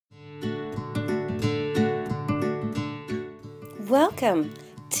Welcome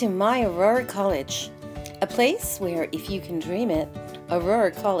to my Aurora College, a place where if you can dream it,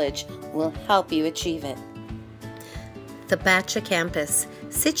 Aurora College will help you achieve it. The Batcha campus,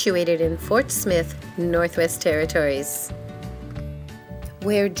 situated in Fort Smith, Northwest Territories,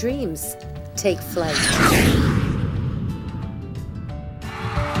 where dreams take flight.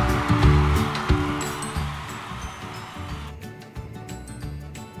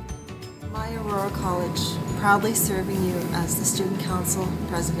 My Aurora College, proudly serving you as the Student Council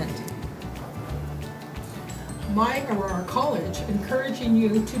President. My Aurora College, encouraging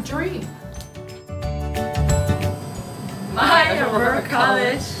you to dream. My Aurora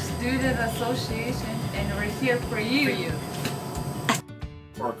College Student Association, and we're here for you.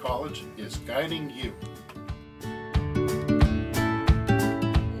 Aurora College is guiding you.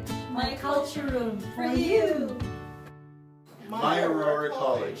 My culture room for you. My Aurora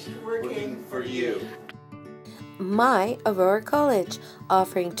College, working for you. My Aurora College,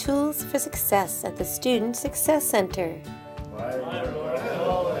 offering tools for success at the Student Success Center. My Aurora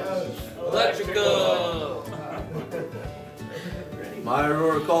College, electrical. My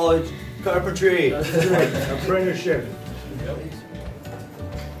Aurora College, carpentry. Apprenticeship.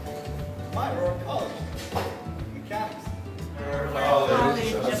 My Aurora College, mechanics. Aurora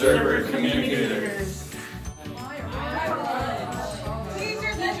College, observer communicators.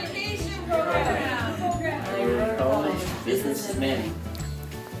 Teachers education program. Aurora College, businessmen.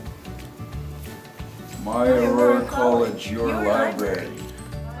 My Aurora College, your library.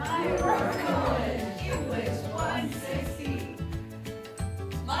 My Aurora College, English 160.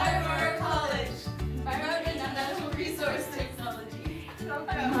 My Aurora College, environment and natural resource technology.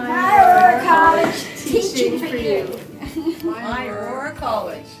 My Aurora College, teaching for you. My Aurora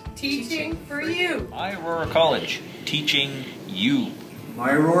College, teaching for you. My Aurora College, teaching you.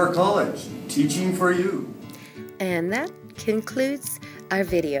 My Aurora College, teaching for you. And that concludes our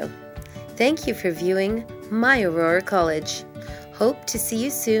video. Thank you for viewing My Aurora College. Hope to see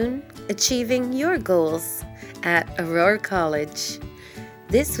you soon, achieving your goals at Aurora College.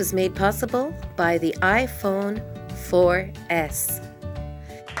 This was made possible by the iPhone 4S.